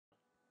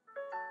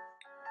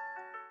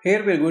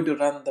Here we are going to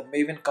run the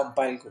Maven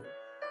compile goal.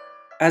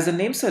 As the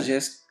name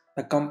suggests,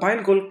 the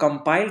compile goal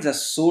compiles a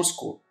source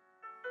code.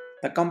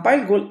 The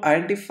compile goal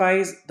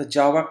identifies the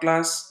Java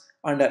class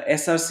under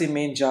src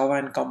main Java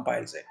and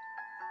compiles it,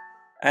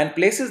 and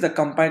places the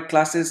compiled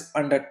classes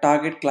under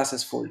target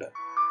classes folder.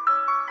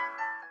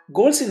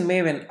 Goals in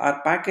Maven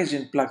are packaged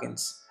in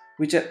plugins,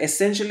 which are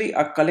essentially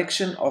a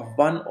collection of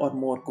one or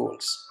more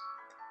goals.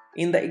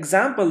 In the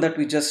example that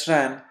we just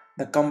ran,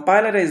 the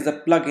compiler is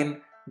the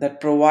plugin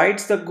that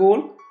provides the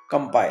goal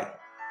compile.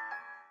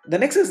 The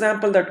next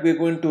example that we're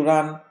going to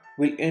run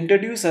will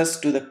introduce us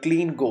to the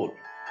clean goal.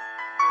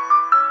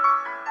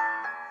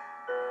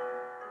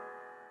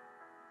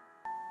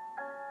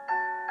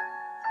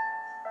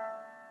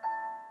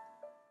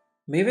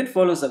 Maven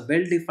follows a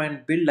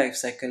well-defined build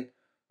lifecycle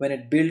when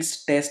it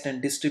builds, tests,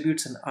 and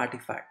distributes an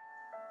artifact.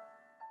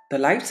 The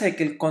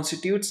lifecycle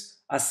constitutes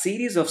a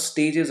series of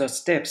stages or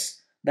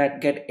steps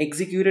that get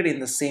executed in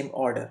the same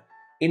order,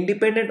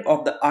 independent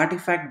of the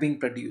artifact being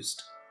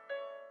produced.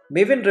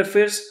 Maven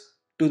refers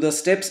to the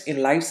steps in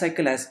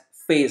lifecycle as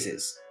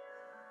phases.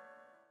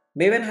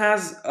 Maven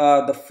has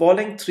the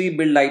following three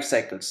build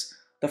lifecycles.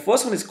 The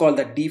first one is called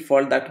the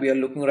default that we are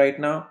looking right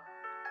now.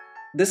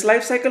 This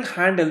lifecycle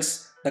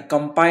handles the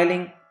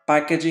compiling,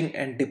 packaging,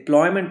 and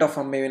deployment of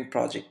a Maven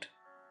project.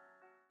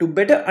 To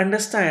better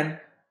understand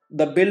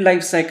the build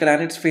lifecycle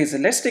and its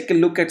phases, let's take a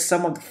look at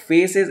some of the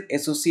phases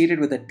associated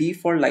with the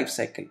default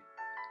lifecycle.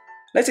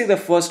 Let's take the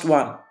first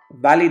one,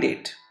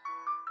 validate.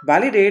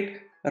 Validate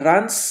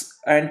runs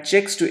and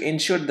checks to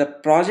ensure the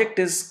project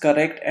is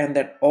correct and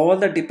that all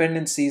the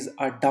dependencies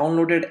are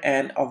downloaded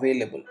and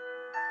available.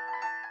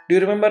 Do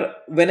you remember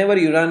whenever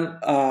you run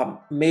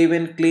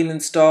Maven clean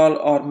install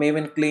or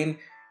Maven clean,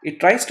 it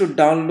tries to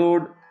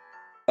download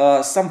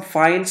some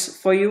files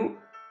for you?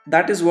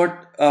 That is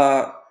what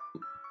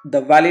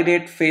the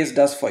validate phase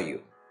does for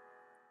you.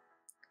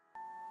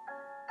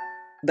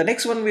 The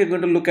next one we are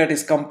going to look at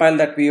is compile,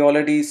 that we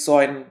already saw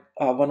in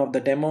one of the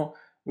demo,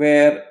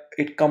 where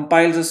it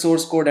compiles the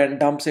source code and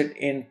dumps it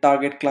in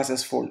target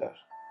classes folder.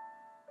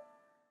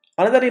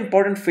 Another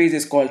important phase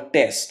is called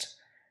test.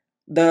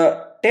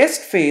 The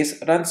test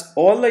phase runs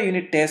all the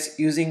unit tests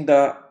using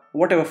the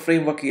whatever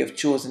framework you have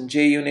chosen,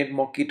 JUnit,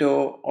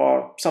 Mockito,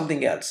 or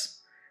something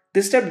else.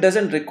 This step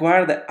doesn't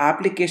require the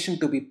application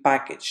to be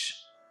packaged.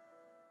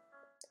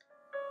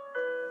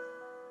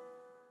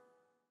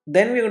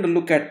 Then we're going to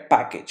look at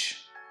package.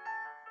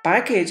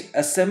 Package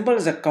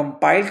assembles a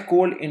compiled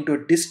code into a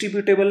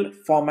distributable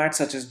format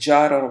such as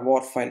jar or a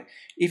WAR file.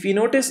 If you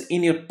notice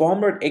in your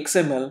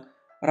pom.xml,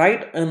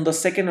 right in the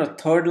second or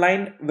third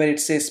line where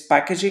it says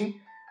packaging,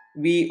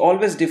 we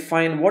always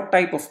define what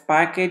type of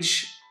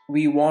package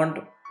we want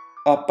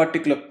a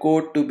particular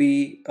code to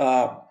be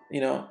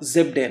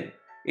zipped in.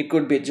 It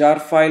could be a jar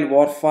file,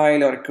 WAR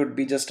file, or it could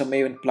be just a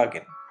Maven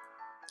plugin.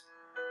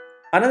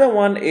 Another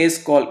one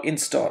is called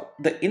install.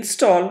 The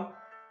install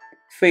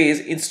phase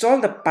install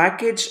the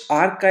package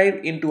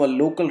archive into a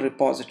local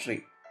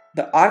repository.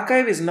 The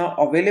archive is now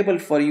available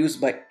for use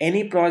by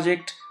any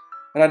project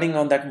running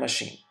on that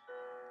machine.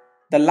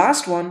 The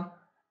last one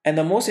and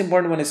the most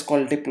important one is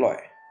called deploy.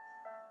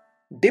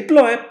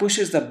 Deploy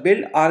pushes the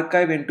build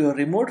archive into a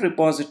remote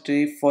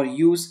repository for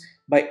use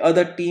by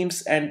other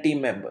teams and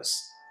team members.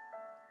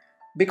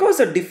 Because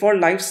the default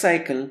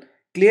lifecycle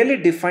clearly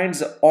defines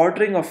the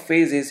ordering of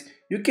phases,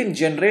 you can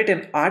generate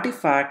an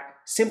artifact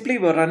simply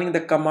by running the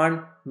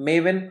command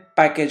maven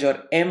package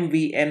or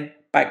mvn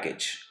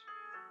package.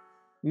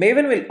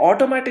 Maven will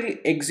automatically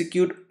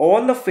execute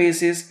all the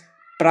phases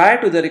prior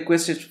to the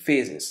requested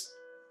phases.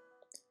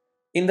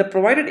 In the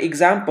provided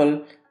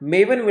example,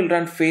 Maven will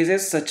run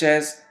phases such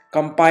as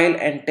compile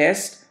and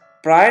test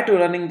prior to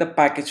running the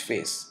package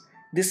phase.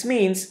 This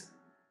means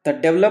the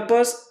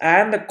developers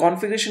and the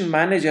configuration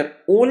manager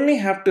only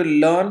have to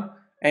learn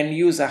and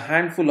use a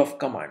handful of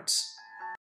commands.